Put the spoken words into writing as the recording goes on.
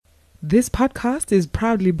This podcast is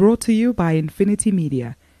proudly brought to you by Infinity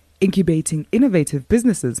Media, incubating innovative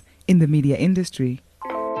businesses in the media industry.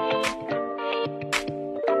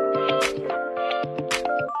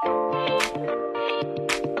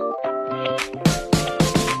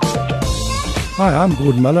 Hi, I'm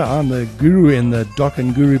Gordon Muller. I'm the guru in the Doc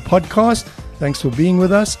and Guru podcast. Thanks for being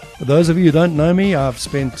with us. For those of you who don't know me, I've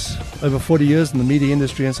spent over 40 years in the media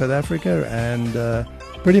industry in South Africa and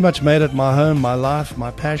pretty much made it my home, my life,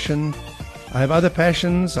 my passion. I have other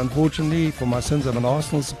passions. Unfortunately, for my sins, I'm an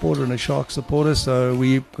Arsenal supporter and a Sharks supporter, so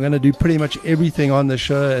we're going to do pretty much everything on the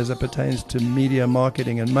show as it pertains to media,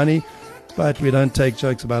 marketing and money, but we don't take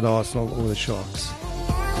jokes about Arsenal or the Sharks.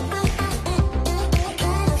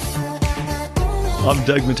 I'm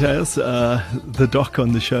Doug Mateus, the doc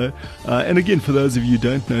on the show. And again, for those of you who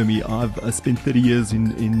don't know me, I've spent 30 years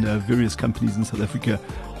in various companies in South Africa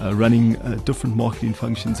running different marketing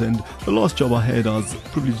functions. And the last job I had, I was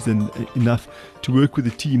privileged enough to work with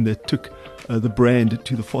a team that took the brand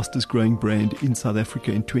to the fastest growing brand in South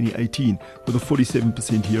Africa in 2018 with a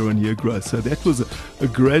 47% year-on-year growth. So that was a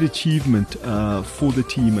great achievement for the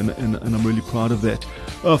team, and I'm really proud of that.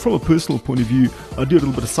 From a personal point of view, I do a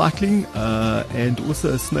little bit of cycling and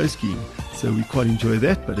also snow skiing, so we quite enjoy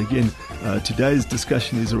that. But again, today's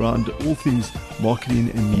discussion is around all things marketing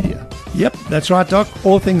and media. Yep, that's right, Doc.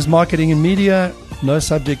 All things marketing and media. No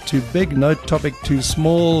subject too big, no topic too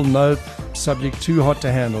small, no subject too hot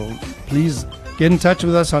to handle. Please get in touch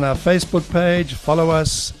with us on our Facebook page, follow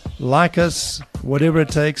us, like us, whatever it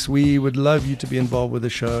takes. We would love you to be involved with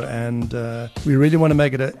the show, and we really want to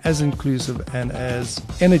make it as inclusive and as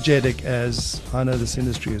energetic as I know this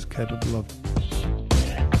industry is capable of.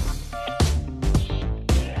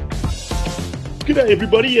 Good day,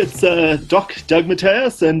 everybody. It's Doc Doug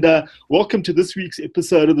Mateus, and welcome to this week's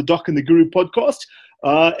episode of the Doc and the Guru podcast.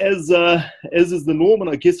 As is the norm, and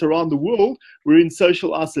I guess around the world, we're in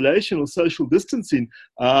social isolation or social distancing,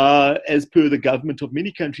 as per the government of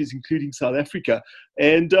many countries, including South Africa.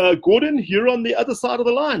 And Gordon, you're on the other side of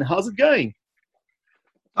the line. How's it going?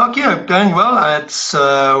 Okay, going well. It's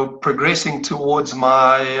progressing towards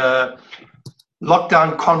my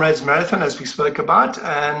lockdown comrades marathon, as we spoke about,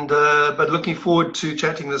 and but looking forward to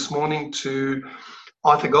chatting this morning to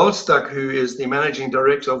Arthur Goldstuck, who is the managing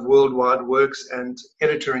director of Worldwide Works and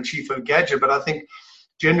editor-in-chief of Gadget. But I think,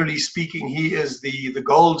 generally speaking, he is the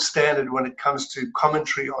gold standard when it comes to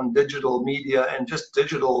commentary on digital media and just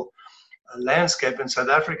digital landscape in South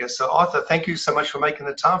Africa. So, Arthur, thank you so much for making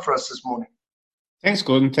the time for us this morning. Thanks,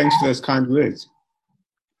 Gordon. Thanks for those kind words.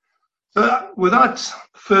 So, without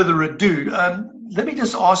further ado, let me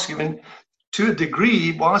just ask you, to a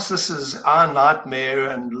degree, whilst this is our nightmare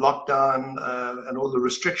and lockdown and all the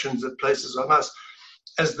restrictions it places on us,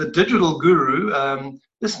 as the digital guru,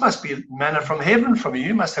 this must be manna from heaven from you.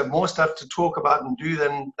 You must have more stuff to talk about and do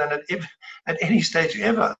than at any stage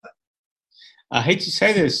ever. I hate to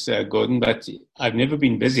say this, Gordon, but I've never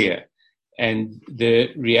been busier. And the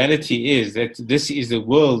reality is that this is the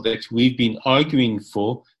world that we've been arguing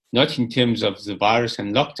for, not in terms of the virus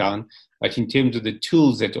and lockdown, but in terms of the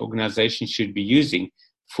tools that organizations should be using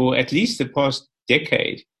for at least the past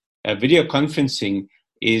decade. Video conferencing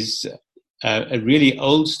is a really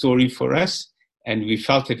old story for us, and we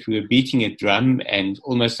felt that we were beating a drum and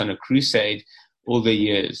almost on a crusade all the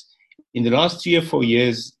years. In the last 3 or 4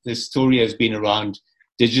 years, the story has been around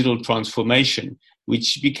digital transformation,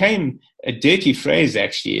 which became a dirty phrase,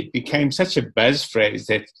 actually. It became such a buzz phrase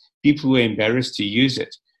that people were embarrassed to use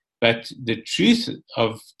it. But the truth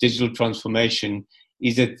of digital transformation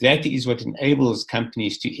is that that is what enables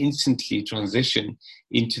companies to instantly transition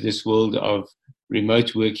into this world of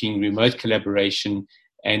remote working, remote collaboration,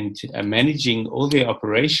 and managing all their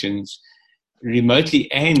operations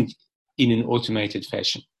remotely and in an automated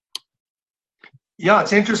fashion. Yeah,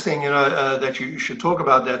 it's interesting, that you should talk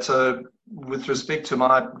about that. So with respect to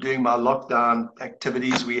doing my lockdown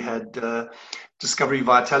activities, we had Discovery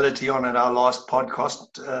Vitality on at our last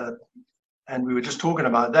podcast, and we were just talking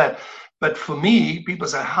about that. But for me, people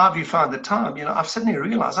say, how have you found the time? I've suddenly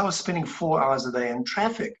realized I was spending 4 hours a day in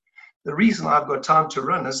traffic. The reason I've got time to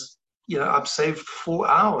run is, I've saved 4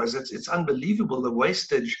 hours. It's unbelievable, the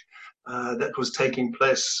wastage that was taking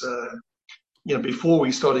place before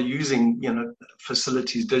we started using,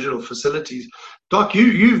 digital facilities. Doc,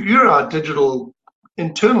 you're our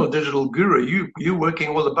internal digital guru. You're working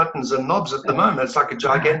all the buttons and knobs at the moment. It's like a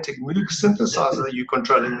gigantic Moog synthesizer that you're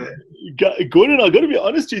controlling there. Gordon, I've got to be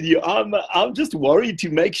honest with you. I'm just worried to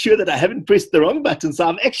make sure that I haven't pressed the wrong button. So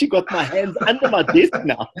I've actually got my hands under my desk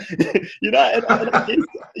now. And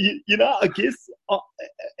I guess,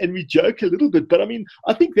 and we joke a little bit, but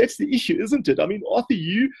I think that's the issue, isn't it? Arthur,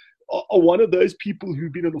 you are one of those people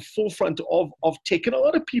who've been at the forefront of tech, and a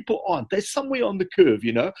lot of people aren't. They're somewhere on the curve,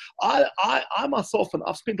 you know. I myself, and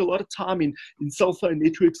I've spent a lot of time in cell phone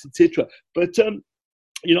networks, etc. But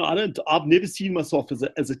you know, I've never seen myself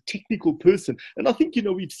as a technical person. And I think, you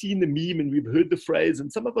know, we've seen the meme and we've heard the phrase,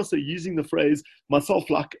 and some of us are using the phrase, myself,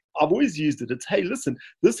 like I've always used it. It's, hey, listen,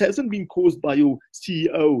 this hasn't been caused by your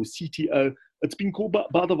CEO or CTO. It's been caused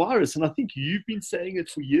by the virus. And I think you've been saying it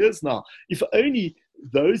for years now. If only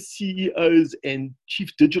those CEOs and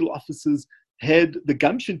chief digital officers had the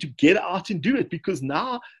gumption to get out and do it, because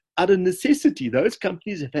now, out of necessity, those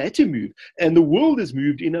companies have had to move, and the world has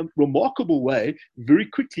moved in a remarkable way very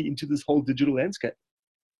quickly into this whole digital landscape.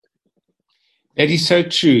 That is so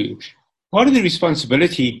true. Part of the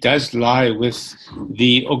responsibility does lie with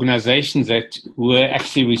the organizations that were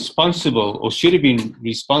actually responsible or should have been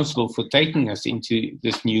responsible for taking us into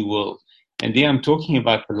this new world. And there I'm talking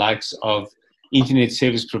about the likes of internet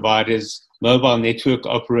service providers, mobile network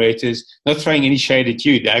operators, not throwing any shade at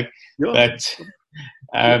you, Doug, Yeah. but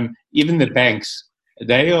even the banks,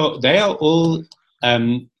 they all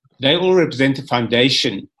represent the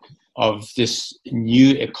foundation of this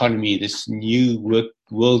new economy, this new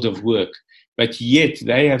world of work. But yet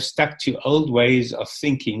they have stuck to old ways of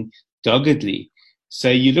thinking doggedly. So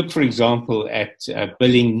you look, for example, at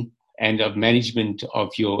billing and of management of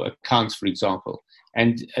your accounts, for example,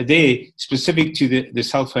 and they're specific to the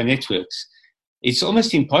cell phone networks. It's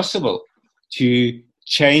almost impossible to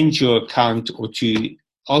change your account or to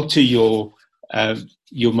alter your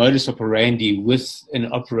modus operandi with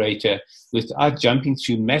an operator without jumping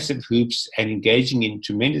through massive hoops and engaging in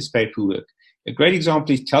tremendous paperwork. A great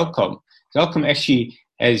example is Telkom. Telkom actually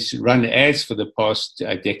has run ads for the past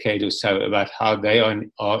decade or so about how they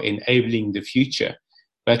are enabling the future.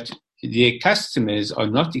 But their customers are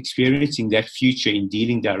not experiencing that future in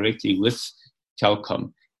dealing directly with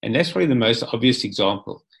Telkom. And that's probably the most obvious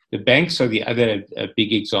example. The banks are the other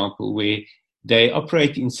big example, where they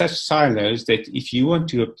operate in such silos that if you want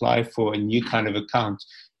to apply for a new kind of account,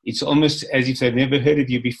 it's almost as if they've never heard of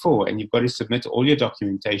you before, and you've got to submit all your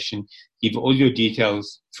documentation, give all your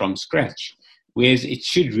details from scratch. Whereas it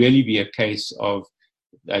should really be a case of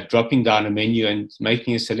dropping down a menu and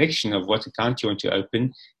making a selection of what account you want to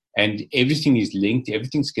open, and everything is linked,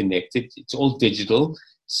 everything's connected, it's all digital.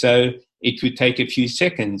 So it would take a few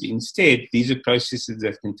seconds. Instead, these are processes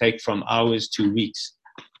that can take from hours to weeks.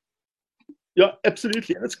 Yeah,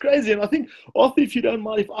 absolutely. And it's crazy. And I think, Arthur, if you don't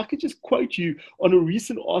mind, if I could just quote you on a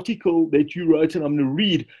recent article that you wrote, and I'm going to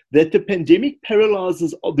read, that the pandemic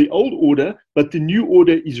paralyzes the old order, but the new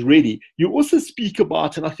order is ready. You also speak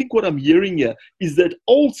about, and I think what I'm hearing here is that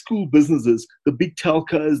old school businesses, the big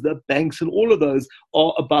telcos, the banks, and all of those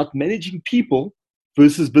are about managing people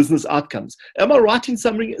versus business outcomes. Am I right in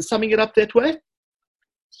summing it up that way?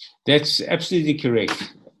 That's absolutely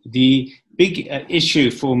correct. The big issue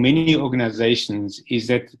for many organizations is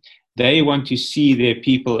that they want to see their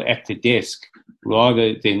people at the desk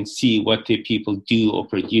rather than see what their people do or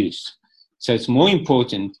produce. So it's more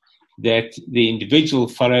important that the individual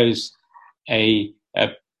follows a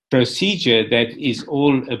procedure that is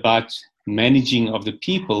all about managing of the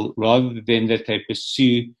people rather than that they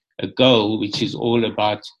pursue a goal which is all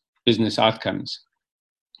about business outcomes.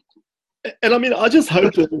 And I mean, I just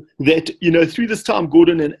hope that, you know, through this time,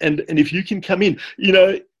 Gordon, and if you can come in, you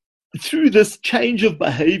know, through this change of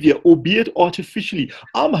behavior, albeit artificially,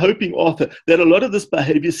 I'm hoping, Arthur, that a lot of this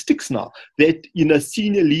behavior sticks now, that, you know,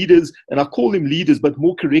 senior leaders, and I call them leaders, but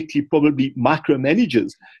more correctly, probably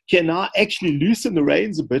micromanagers, can now actually loosen the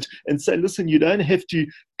reins a bit and say, listen, you don't have to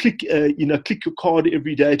click your card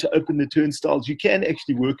every day to open the turnstiles. You can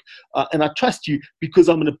actually work, and I trust you because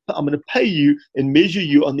I'm gonna pay you and measure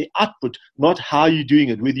you on the output, not how you're doing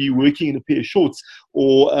it, whether you're working in a pair of shorts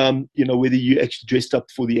or whether you actually dressed up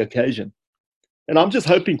for the occasion. And I'm just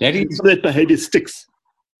hoping that behavior sticks.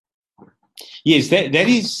 Yes, that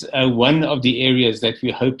is one of the areas that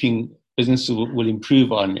we're hoping businesses will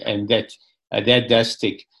improve on, and that does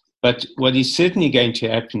stick. But what is certainly going to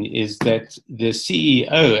happen is that the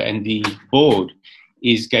CEO and the board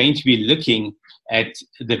is going to be looking at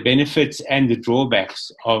the benefits and the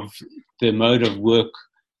drawbacks of the mode of work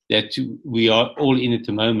that we are all in at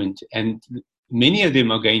the moment. And many of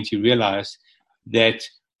them are going to realize that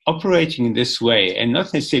operating in this way, and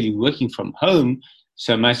not necessarily working from home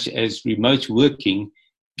so much as remote working,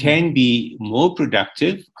 can be more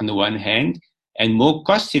productive on the one hand and more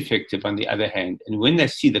cost effective on the other hand. And when they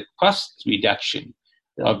see the cost reduction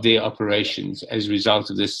of their operations as a result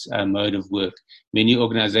of this mode of work, many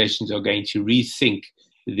organizations are going to rethink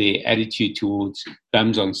their attitude towards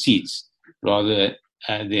bums on seats rather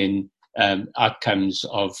than outcomes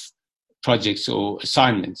of projects or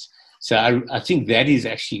assignments. So I think that is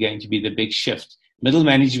actually going to be the big shift. Middle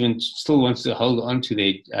management still wants to hold on to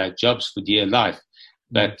their jobs for dear life,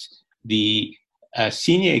 but the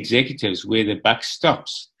senior executives, where the buck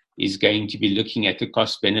stops, is going to be looking at the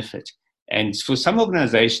cost benefit. And for some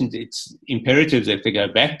organizations, it's imperative that they go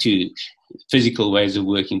back to physical ways of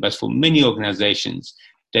working. But for many organizations,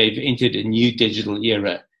 they've entered a new digital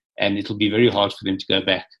era, and it'll be very hard for them to go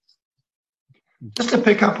back. Just to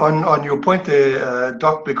pick up on your point there,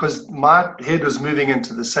 Doc, because my head was moving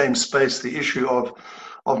into the same space, the issue of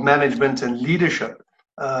management and leadership.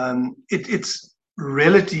 It's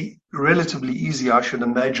relatively easy, I should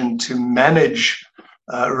imagine, to manage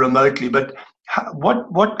remotely. But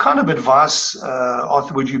what kind of advice,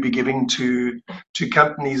 Arthur, would you be giving to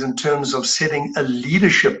companies in terms of setting a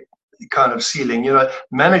leadership kind of ceiling? You know,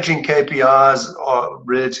 managing KPIs are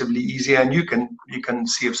relatively easy, and you can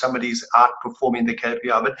see if somebody's outperforming the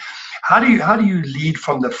KPI. But how do you lead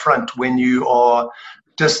from the front when you are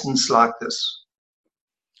distanced like this?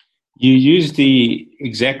 You use the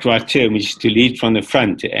exact right term, which is to lead from the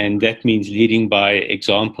front, and that means leading by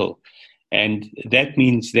example. And that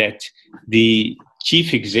means that the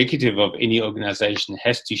chief executive of any organization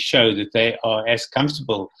has to show that they are as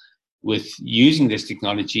comfortable with using this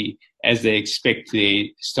technology as they expect their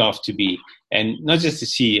staff to be. And not just the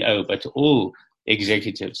CEO, but all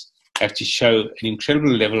executives have to show an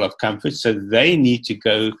incredible level of comfort. So they need to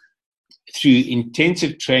go through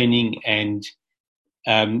intensive training and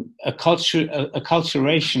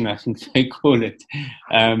acculturation, I think they call it.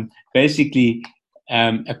 Basically,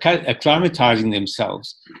 acclimatizing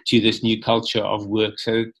themselves to this new culture of work.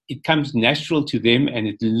 So it comes natural to them, and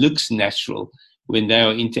it looks natural when they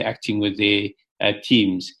are interacting with their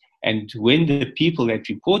teams. And when the people that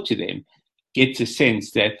report to them get the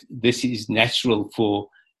sense that this is natural for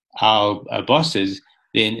our bosses,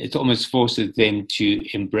 then it almost forces them to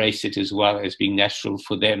embrace it as well as being natural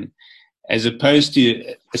for them. As opposed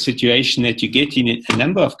to a situation that you get in a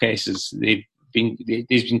number of cases, there's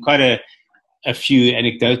been quite a few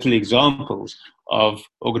anecdotal examples of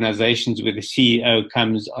organizations where the CEO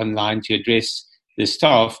comes online to address the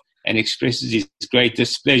staff and expresses his great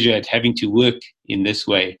displeasure at having to work in this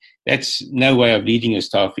way. That's no way of leading your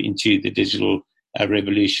staff into the digital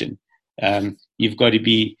revolution. You've got to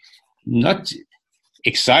be not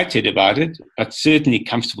excited about it, but certainly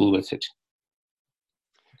comfortable with it.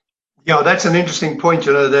 Yeah, that's an interesting point,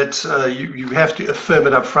 you know, that you have to affirm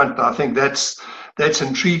it up front. I think that's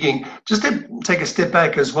intriguing. Just to take a step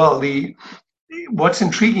back as well, what's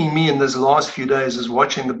intriguing me in this last few days is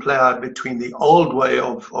watching the play out between the old way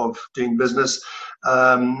of doing business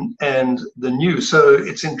and the new. So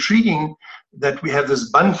it's intriguing that we have this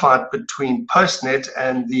bun fight between Postnet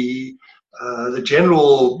and the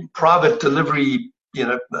general private delivery,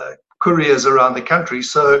 couriers around the country.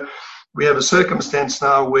 So we have a circumstance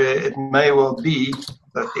now where it may well be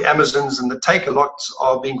that the Amazons and the Takealots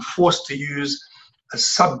are being forced to use a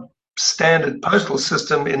substandard postal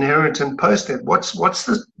system inherent in Postnet. What's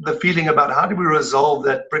the feeling about how do we resolve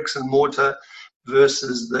that bricks and mortar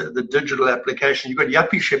versus the digital application? You've got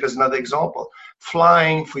Yuppie as another example.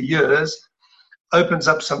 Flying for years opens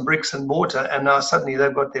up some bricks and mortar, and now suddenly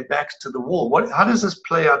they've got their backs to the wall. How does this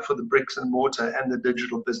play out for the bricks and mortar and the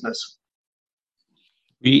digital business?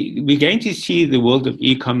 We're going to see the world of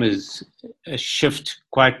e-commerce shift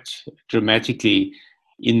quite dramatically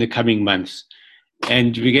in the coming months.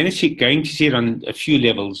 And we're going to see it on a few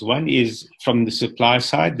levels. One is from the supply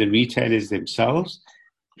side, the retailers themselves,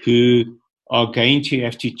 who are going to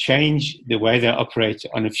have to change the way they operate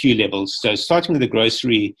on a few levels. So starting with the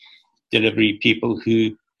grocery delivery people,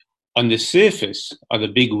 who on the surface are the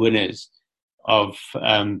big winners of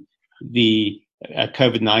the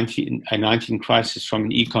COVID-19 crisis from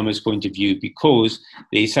an e-commerce point of view, because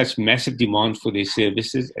there is such massive demand for their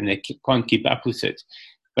services and they can't keep up with it.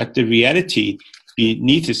 But the reality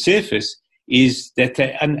beneath the surface is that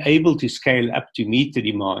they're unable to scale up to meet the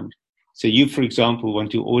demand. So you, for example,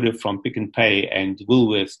 want to order from Pick and Pay and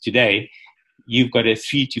Woolworths today, you've got a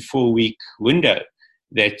 3 to 4 week window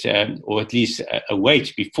that, or at least a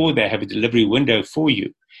wait before they have a delivery window for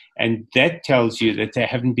you. And that tells you that they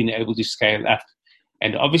haven't been able to scale up.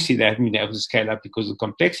 And obviously they haven't been able to scale up because of the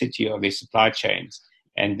complexity of their supply chains.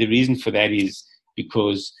 And the reason for that is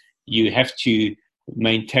because you have to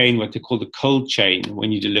maintain what they call the cold chain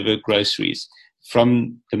when you deliver groceries.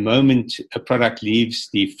 From the moment a product leaves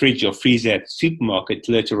the fridge or freezer at the supermarket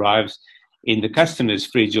till it arrives in the customer's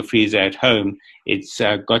fridge or freezer at home, it's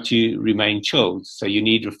got to remain chilled. So you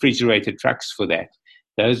need refrigerated trucks for that.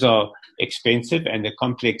 Those are expensive and they're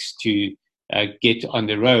complex to get on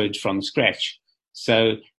the road from scratch.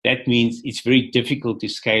 So that means it's very difficult to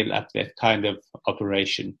scale up that kind of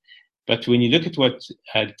operation. But when you look at what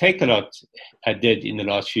Takealot did in the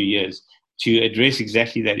last few years to address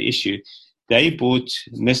exactly that issue, they bought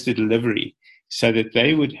Mr. Delivery so that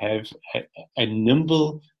they would have a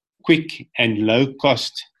nimble, quick, and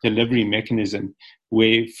low-cost delivery mechanism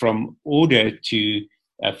where from order to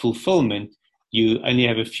fulfillment, you only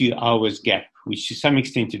have a few hours gap, which to some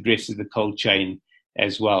extent addresses the cold chain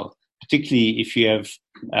as well, particularly if you have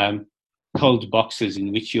cold boxes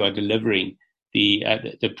in which you are delivering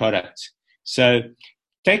the products. So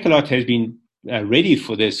Takealot has been ready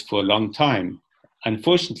for this for a long time.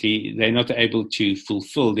 Unfortunately, they're not able to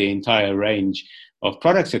fulfill the entire range of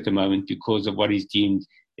products at the moment because of what is deemed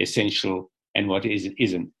essential and what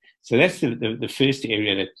isn't. So that's the first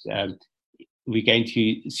area that we're going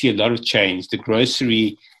to see a lot of change.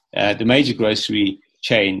 The major grocery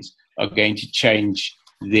chains are going to change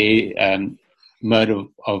their mode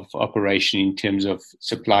of operation in terms of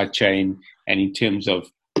supply chain and in terms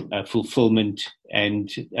of fulfillment and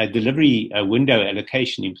delivery window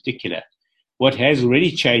allocation in particular. What has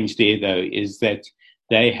already changed there, though, is that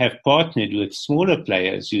they have partnered with smaller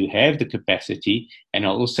players who have the capacity and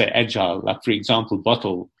are also agile. Like, for example,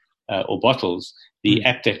 Bottles, the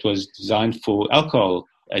app that was designed for alcohol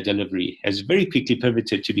delivery, has very quickly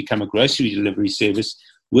pivoted to become a grocery delivery service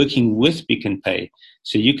working with Pick n Pay.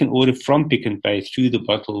 So you can order from Pick n Pay through the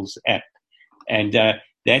Bottles app. And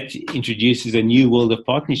that introduces a new world of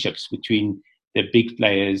partnerships between the big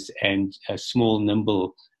players and small,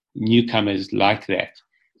 nimble newcomers like that.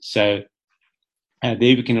 So there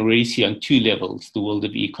we can already see on two levels the world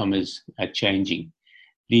of e-commerce changing.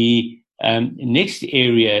 The next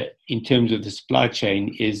area in terms of the supply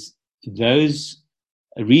chain is those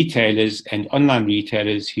retailers and online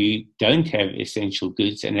retailers who don't have essential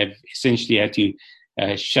goods and have essentially had to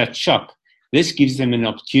shut shop. This gives them an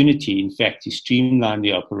opportunity, in fact, to streamline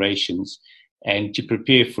their operations and to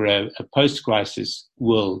prepare for a post-crisis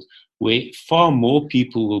world where far more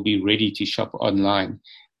people will be ready to shop online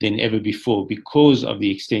than ever before because of the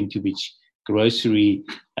extent to which grocery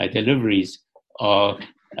deliveries are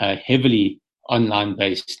heavily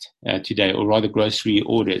online-based today, or rather grocery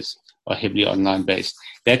orders are heavily online-based.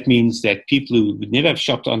 That means that people who would never have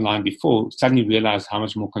shopped online before suddenly realize how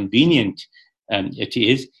much more convenient it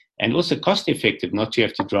is, and also cost-effective not to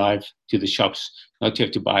have to drive to the shops, not to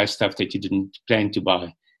have to buy stuff that you didn't plan to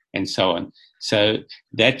buy, and so on. So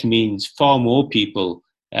that means far more people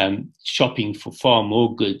shopping for far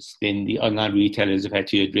more goods than the online retailers have had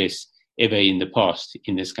to address ever in the past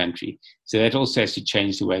in this country. So that also has to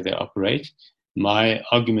change the way they operate. My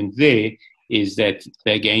argument there is that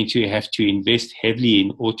they're going to have to invest heavily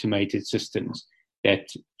in automated systems, that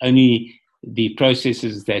only the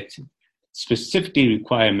processes that specifically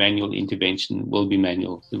require manual intervention will be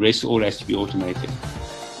manual. The rest all has to be automated.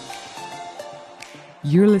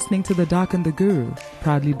 You're listening to The Doc and the Guru,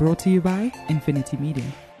 proudly brought to you by Infinity Media.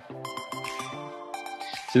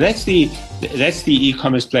 So that's the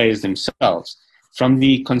e-commerce players themselves. From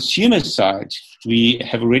the consumer side, we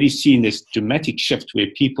have already seen this dramatic shift where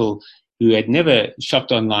people who had never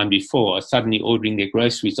shopped online before are suddenly ordering their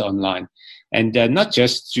groceries online. And not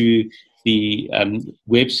just through the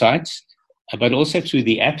websites, but also through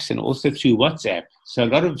the apps and also through WhatsApp. So a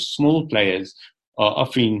lot of small players are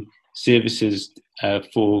offering services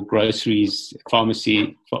for groceries,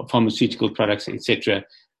 pharmaceutical products, etc.,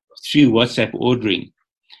 through WhatsApp ordering.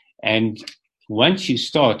 And once you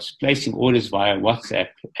start placing orders via WhatsApp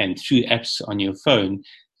and through apps on your phone,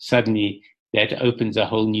 suddenly that opens a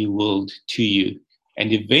whole new world to you.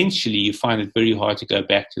 And eventually you find it very hard to go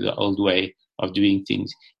back to the old way of doing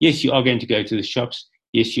things. Yes, you are going to go to the shops.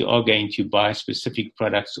 Yes, you are going to buy specific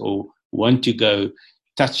products or want to go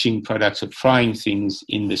touching products or trying things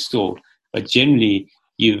in the store. But generally,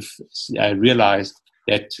 you've realized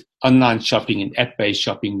that online shopping and app-based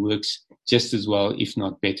shopping works just as well, if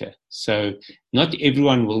not better. So not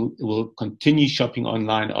everyone will continue shopping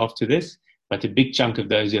online after this, but a big chunk of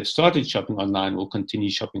those who have started shopping online will continue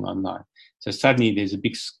shopping online. So suddenly there's a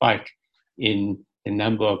big spike in the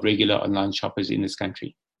number of regular online shoppers in this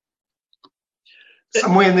country.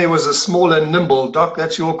 Somewhere there was a small and nimble. Doc,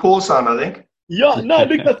 that's your call sign, I think. Yeah, no,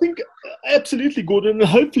 look, I think absolutely, Gordon. And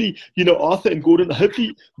hopefully, Arthur and Gordon,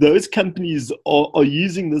 hopefully those companies are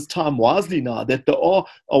using this time wisely now, that they are,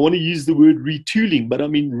 I want to use the word retooling, but I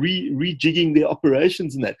mean rejigging their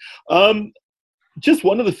operations and that. just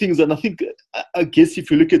one of the things, and I think, I guess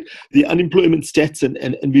if you look at the unemployment stats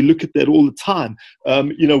and we look at that all the time,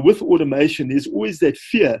 with automation, there's always that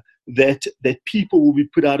fear that people will be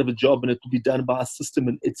put out of a job and it will be done by a system,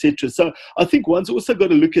 and etc. So I think one's also got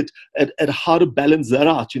to look at how to balance that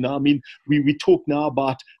out. I mean, we talk now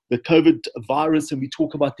about the COVID virus and we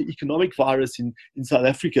talk about the economic virus in South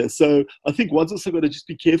Africa. So I think one's also got to just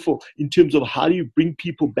be careful in terms of how do you bring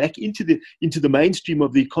people back into the mainstream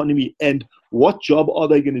of the economy, and what job are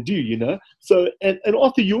they going to do, So, and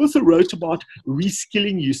Arthur, you also wrote about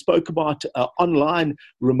reskilling. You spoke about online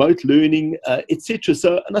remote learning, etc.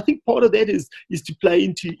 So, and I think part of that is to play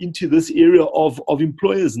into this area of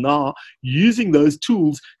employers now using those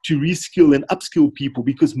tools to reskill and upskill people,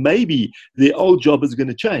 because maybe their old job is going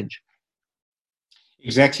to change.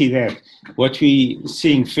 Exactly that. What we're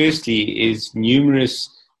seeing firstly is numerous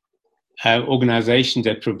organizations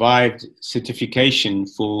that provide certification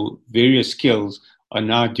for various skills are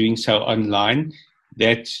now doing so online.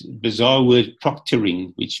 That bizarre word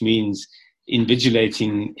proctoring, which means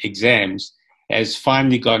invigilating exams, has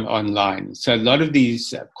finally gone online. So a lot of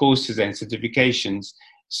these courses and certifications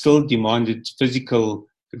still demanded physical,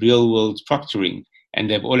 real-world proctoring, and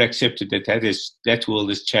they've all accepted that world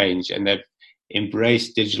has changed, and they've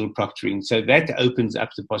embraced digital proctoring. So that opens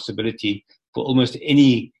up the possibility for almost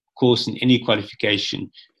any course and any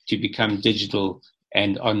qualification to become digital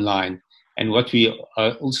and online. And what we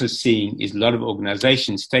are also seeing is a lot of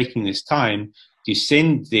organizations taking this time to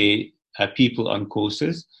send their people on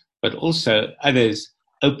courses, but also others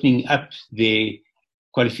opening up their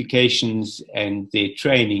qualifications and their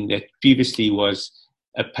training that previously was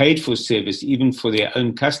a paid-for service, even for their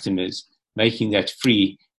own customers, making that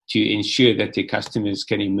free to ensure that their customers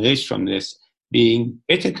can emerge from this being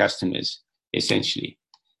better customers, essentially.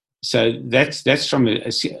 So that's from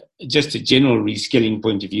just a general reskilling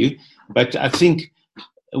point of view. But I think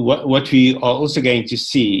what we are also going to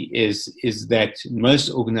see is that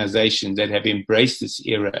most organizations that have embraced this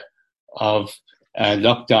era of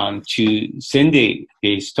lockdown to send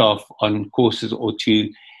their staff on courses or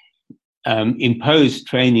to impose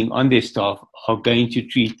training on their staff are going to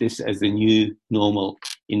treat this as the new normal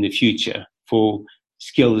in the future for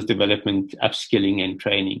skills development, upskilling and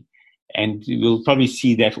training. And we'll probably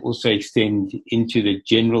see that also extend into the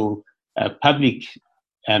general public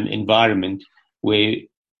environment, where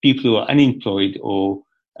people who are unemployed or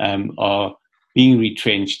are being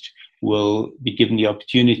retrenched will be given the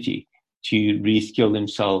opportunity to reskill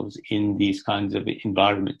themselves in these kinds of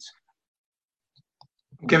environments.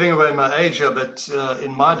 Giving away my age here, but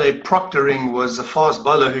in my day, proctoring was a fast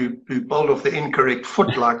bowler who bowled off the incorrect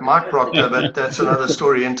foot like Mike Proctor, but that's another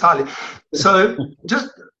story entirely. So just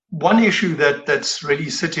one issue that's really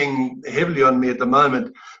sitting heavily on me at the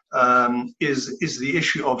moment is the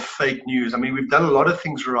issue of fake news. I mean, we've done a lot of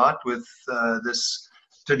things right with this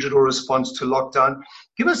digital response to lockdown.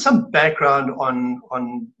 Give us some background on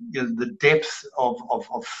the depth of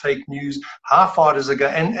fake news. How far does it go?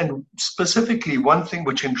 And specifically, one thing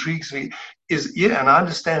which intrigues me is, and I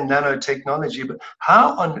understand nanotechnology, but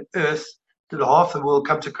how on earth did half the world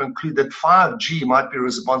come to conclude that 5G might be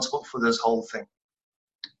responsible for this whole thing?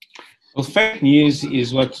 Well, fake news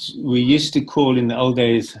is what we used to call in the old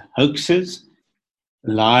days hoaxes,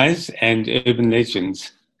 lies, and urban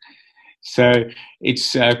legends. So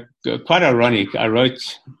it's quite ironic. I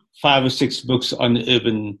wrote 5 or 6 books on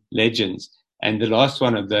urban legends, and the last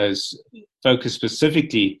one of those focused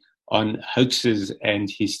specifically on hoaxes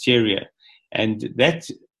and hysteria. And that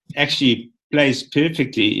actually plays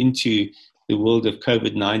perfectly into the world of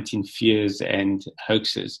COVID-19 fears and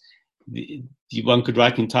hoaxes. One could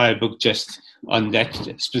write an entire book just on that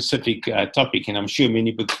specific topic, and I'm sure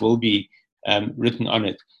many books will be written on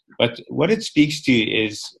it. But what it speaks to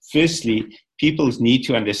is, firstly, people need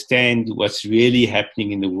to understand what's really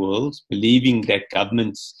happening in the world, believing that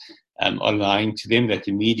governments are lying to them, that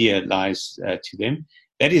the media lies to them.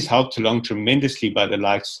 That is helped along tremendously by the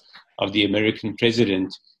likes of the American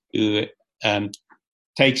president, who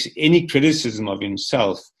takes any criticism of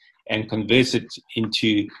himself and converts it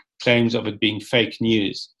into claims of it being fake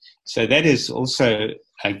news. So that has also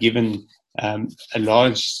given a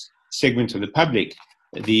large segment of the public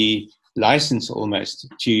the license almost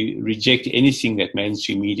to reject anything that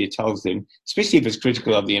mainstream media tells them, especially if it's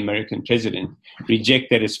critical of the American president, reject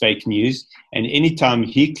that as fake news. And anytime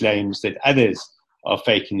he claims that others are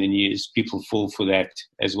faking the news, people fall for that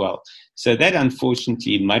as well. So that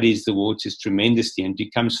unfortunately muddies the waters tremendously and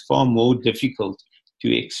becomes far more difficult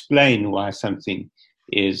to explain why something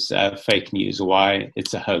is fake news or why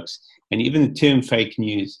it's a hoax. And even the term fake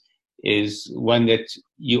news is one that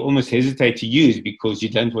you almost hesitate to use because you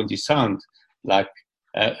don't want to sound like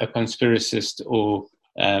a conspiracist or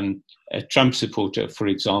a Trump supporter, for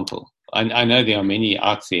example. I know there are many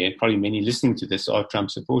out there, probably many listening to this are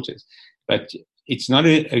Trump supporters, but it's not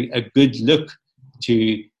a good look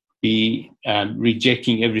to be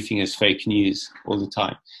rejecting everything as fake news all the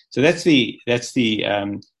time. So that's the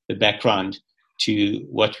background to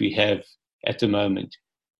what we have at the moment.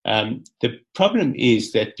 The problem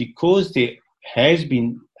is that because there has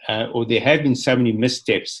been there have been so many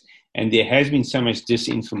missteps and there has been so much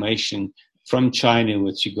disinformation from China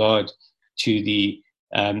with regard to the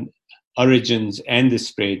origins and the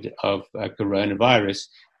spread of coronavirus,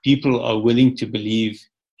 people are willing to believe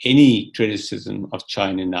any criticism of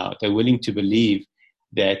China now. They're willing to believe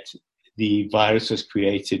that the virus was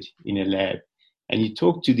created in a lab. And you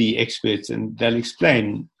talk to the experts and they'll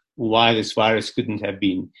explain why this virus couldn't have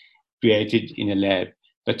been created in a lab.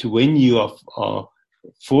 But when you are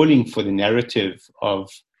falling for the narrative of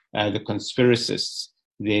the conspiracists,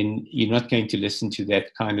 then you're not going to listen to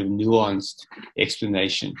that kind of nuanced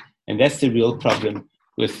explanation. And that's the real problem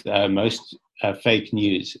with most fake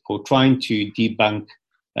news, or trying to debunk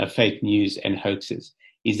fake news and hoaxes,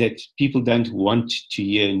 is that people don't want to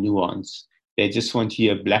hear nuance. They just want to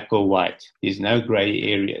hear black or white. There's no gray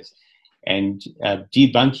areas. And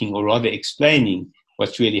debunking, or rather explaining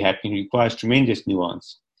what's really happening, requires tremendous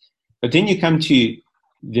nuance. But then you come to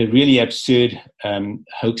the really absurd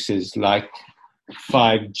hoaxes like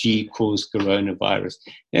 5G caused coronavirus.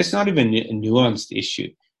 That's not even a nuanced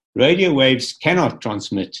issue. Radio waves cannot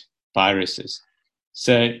transmit viruses.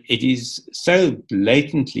 So it is so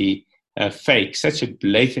blatantly fake, such a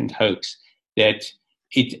blatant hoax, that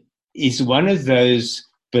it is one of those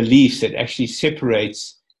beliefs that actually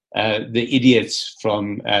separates the idiots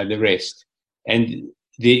from the rest. And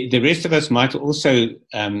the rest of us might also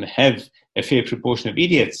have a fair proportion of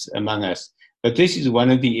idiots among us, but this is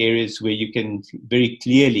one of the areas where you can very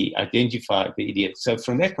clearly identify the idiots. So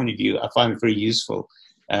from that point of view, I find it very useful,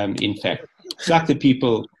 in fact. It's like the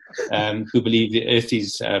people who believe the earth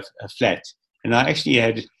is flat. And I actually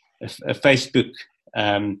had a Facebook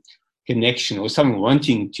connection, or someone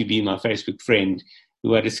wanting to be my Facebook friend,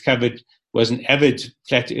 who I discovered was an avid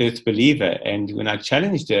flat earth believer. And when I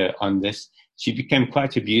challenged her on this, she became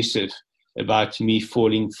quite abusive about me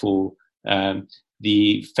falling for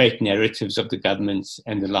the fake narratives of the governments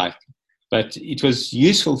and the like. But it was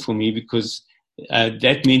useful for me because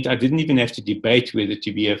that meant I didn't even have to debate whether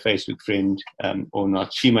to be a Facebook friend or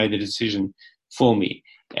not. She made the decision for me.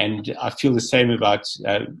 And I feel the same about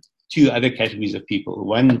two other categories of people.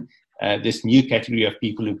 One, this new category of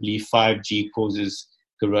people who believe 5G causes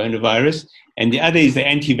coronavirus, and the other is the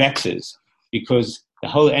anti-vaxxers, because the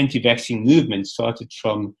whole anti-vaccine movement started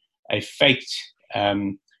from a faked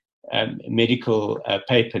medical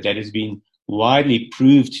paper that has been widely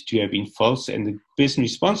proved to have been false, and the person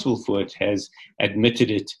responsible for it has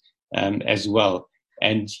admitted it as well.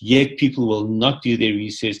 And yet people will not do their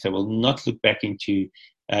research, they will not look back into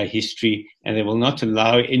history, and they will not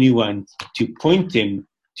allow anyone to point them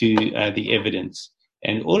to the evidence.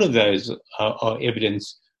 And all of those are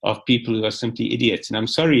evidence of people who are simply idiots. And I'm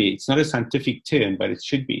sorry, it's not a scientific term, but it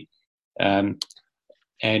should be. They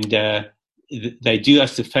do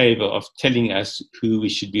us the favor of telling us who we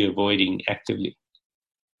should be avoiding actively.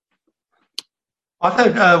 I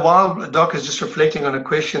thought while Doc is just reflecting on a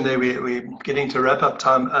question there, we're getting to wrap up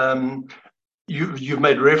time. You've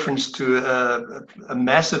made reference to a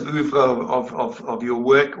massive oeuvre of your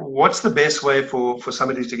work. What's the best way for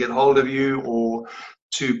somebody to get hold of you or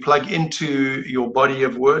to plug into your body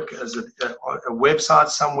of work? Is it a website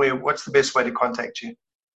somewhere? What's the best way to contact you?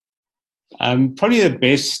 Probably the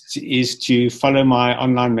best is to follow my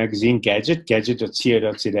online magazine,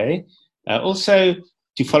 gadget.co.za. Also,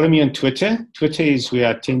 to follow me on Twitter. Twitter is where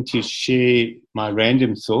I tend to share my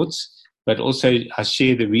random thoughts, but also I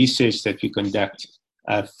share the research that we conduct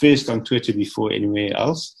first on Twitter before anywhere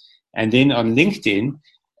else, and then on LinkedIn.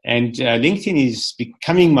 And LinkedIn is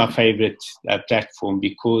becoming my favorite platform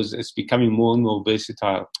because it's becoming more and more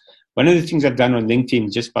versatile. One of the things I've done on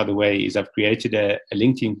LinkedIn, just by the way, is I've created a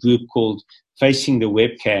LinkedIn group called Facing the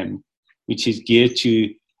Webcam, which is geared to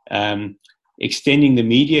extending the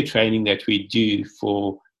media training that we do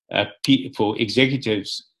for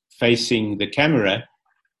executives facing the camera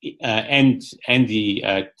and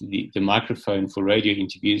the microphone for radio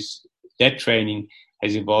interviews. That training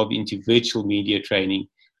has evolved into virtual media training,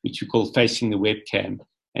 which we call Facing the Webcam. And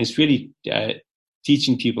it's really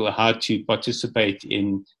teaching people how to participate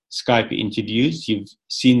in Skype interviews. You've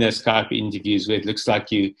seen those Skype interviews where it looks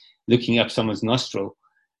like you're looking up someone's nostril,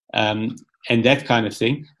 and that kind of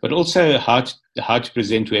thing, but also how to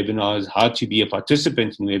present webinars, how to be a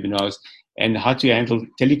participant in webinars, and how to handle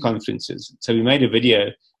teleconferences. So we made a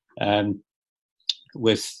video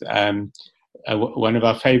with one of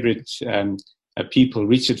our favorite people,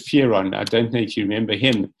 Richard Fearon. I don't know if you remember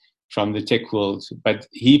him from the tech world, but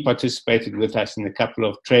he participated with us in a couple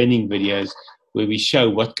of training videos where we show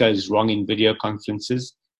what goes wrong in video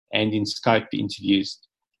conferences and in Skype interviews.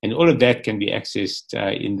 And all of that can be accessed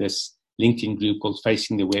in this LinkedIn group called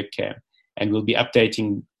Facing the Webcam. And we'll be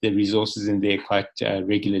updating the resources in there quite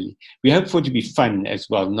regularly. We hope for it to be fun as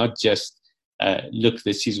well, not just, look,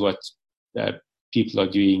 this is what people are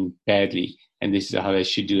doing badly, and this is how they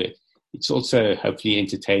should do it. It's also hopefully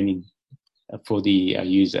entertaining for the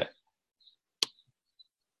user.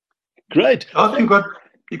 Great. Oh, you got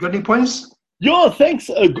any points? Yeah, thanks,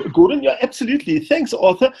 Gordon. Yeah, absolutely. Thanks,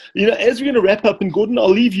 Arthur. As we're going to wrap up, and Gordon, I'll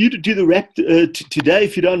leave you to do the wrap today,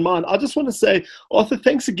 if you don't mind. I just want to say, Arthur,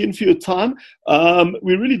 thanks again for your time.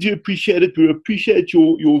 We really do appreciate it. We appreciate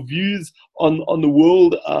your views on the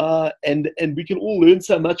world, and we can all learn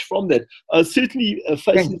so much from that. Certainly,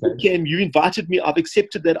 Facing the Webcam, you invited me. I've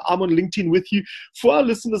accepted that. I'm on LinkedIn with you. For our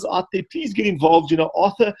listeners out there, please get involved.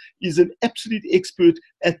 Arthur is an absolute expert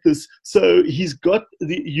at this, so you've got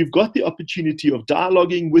the opportunity of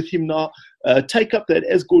dialoguing with him now. Take up that,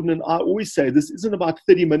 as Gordon and I always say, this isn't about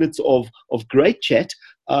 30 minutes of great chat.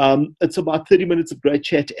 It's about 30 minutes of great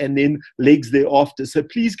chat and then legs thereafter. So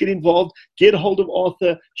please get involved, get a hold of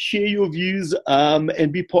Arthur, share your views,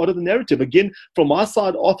 and be part of the narrative. Again, from my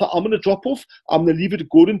side, Arthur, I'm going to drop off. I'm going to leave it to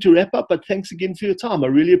Gordon to wrap up, but thanks again for your time. I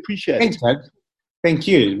really appreciate it. Thanks, Doug. Thank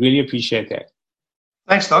you. Really appreciate that.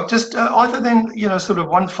 Thanks, Doc. Just Arthur, then, sort of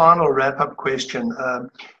one final wrap-up question.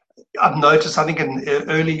 I've noticed, I think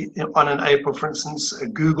early on in April, for instance,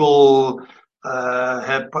 Google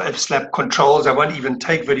have slapped controls. They won't even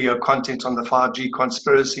take video content on the 5G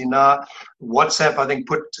conspiracy now. WhatsApp, I think,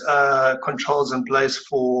 put controls in place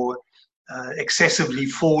for excessively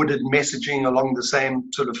forwarded messaging along the same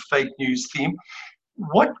sort of fake news theme.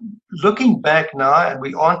 Looking back now, and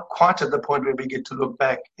we aren't quite at the point where we get to look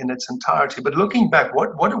back in its entirety, but looking back,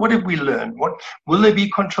 what have we learned? Will there be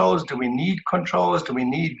controls? Do we need controls? Do we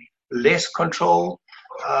need less control?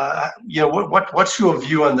 What's your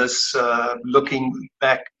view on this, looking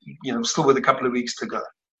back, still with a couple of weeks to go?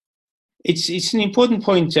 It's an important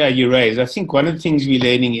point you raise. I think one of the things we're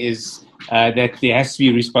learning is that there has to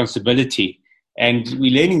be responsibility. And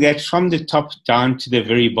we're learning that from the top down to the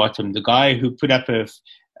very bottom. The guy who put up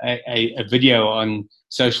a video on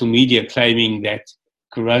social media claiming that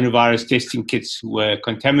coronavirus testing kits were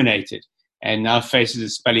contaminated and now faces a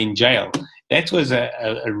spell in jail. That was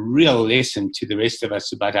a real lesson to the rest of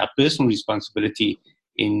us about our personal responsibility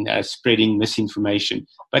in spreading misinformation.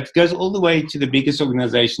 But it goes all the way to the biggest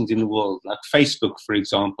organizations in the world, like Facebook, for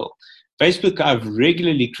example. Facebook, I've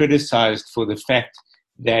regularly criticized for the fact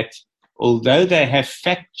that although they have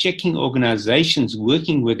fact-checking organizations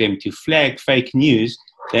working with them to flag fake news,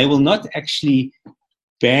 they will not actually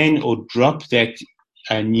ban or drop that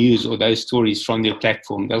news or those stories from their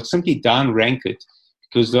platform. They'll simply downrank it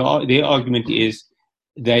because their argument is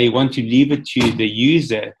they want to leave it to the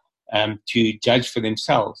user to judge for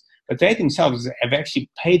themselves. But they themselves have actually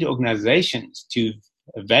paid organizations to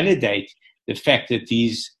validate the fact that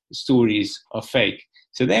these stories are fake.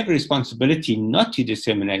 So they have a responsibility not to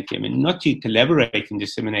disseminate them and not to collaborate in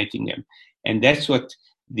disseminating them. And that's what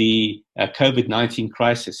the COVID-19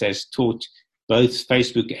 crisis has taught both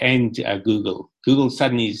Facebook and Google. Google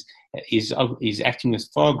suddenly is acting with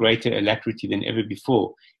far greater alacrity than ever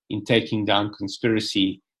before in taking down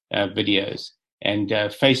conspiracy videos. And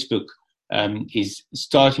Facebook is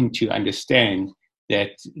starting to understand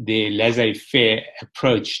that their laissez-faire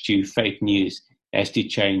approach to fake news has to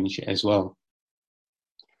change as well.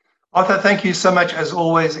 Arthur, thank you so much, as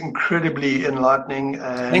always, incredibly enlightening.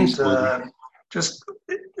 And Thanks, just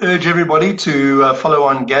urge everybody to follow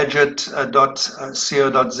on gadget.co.za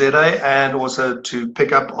and also to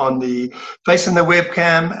pick up on the Facing the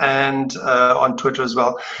Webcam and on Twitter as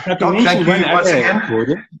well. Thank you once again.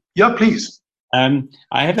 Gordon. Yeah, please. I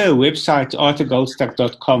have a website,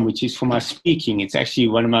 arthurgoldstuck.com, which is for my speaking. It's actually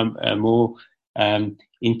one of my more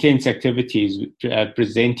intense activities,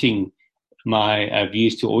 presenting my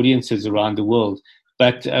views to audiences around the world.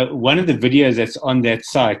 But one of the videos that's on that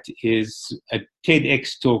site is a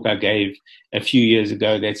TEDx talk I gave a few years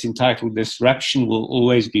ago that's entitled "Disruption Will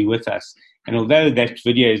Always Be With Us." And although that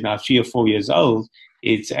video is now 3 or 4 years old,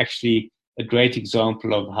 it's actually a great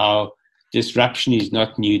example of how disruption is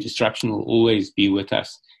not new. Disruption will always be with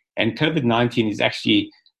us. And COVID-19 is actually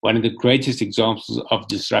one of the greatest examples of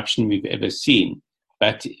disruption we've ever seen.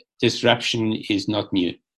 But disruption is not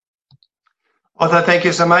new. Arthur, thank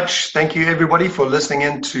you so much. Thank you, everybody, for listening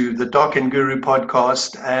in to the Doc and Guru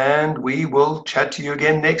podcast. And we will chat to you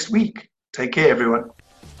again next week. Take care, everyone.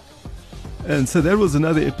 And so that was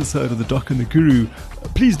another episode of the Doc and the Guru.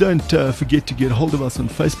 Please don't forget to get hold of us on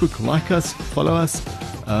Facebook, like us, follow us,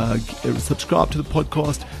 subscribe to the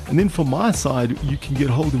podcast. And then from my side, you can get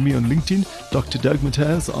hold of me on LinkedIn, Dr. Doug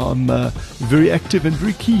Mataz. I'm very active and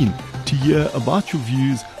very keen to hear about your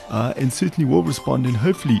views and certainly will respond. And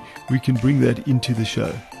hopefully we can bring that into the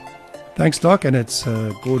show. Thanks, Doc. And it's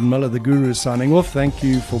Gordon Miller, the Guru, signing off. Thank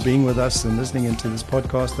you for being with us and listening into this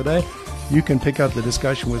podcast today. You can pick up the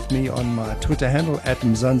discussion with me on my Twitter handle,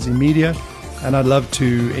 @Mzansi Media. And I'd love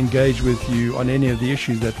to engage with you on any of the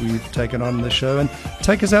issues that we've taken on in the show. And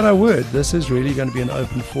take us at our word. This is really going to be an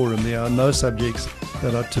open forum. There are no subjects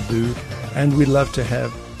that are taboo. And we'd love to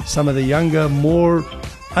have some of the younger, more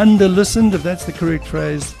under-listened, if that's the correct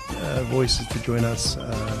phrase, voices to join us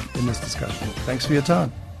in this discussion. Thanks for your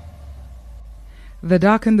time. The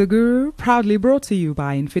Doc and the Guru, proudly brought to you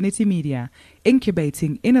by Infinity Media,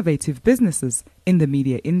 incubating innovative businesses in the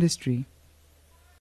media industry.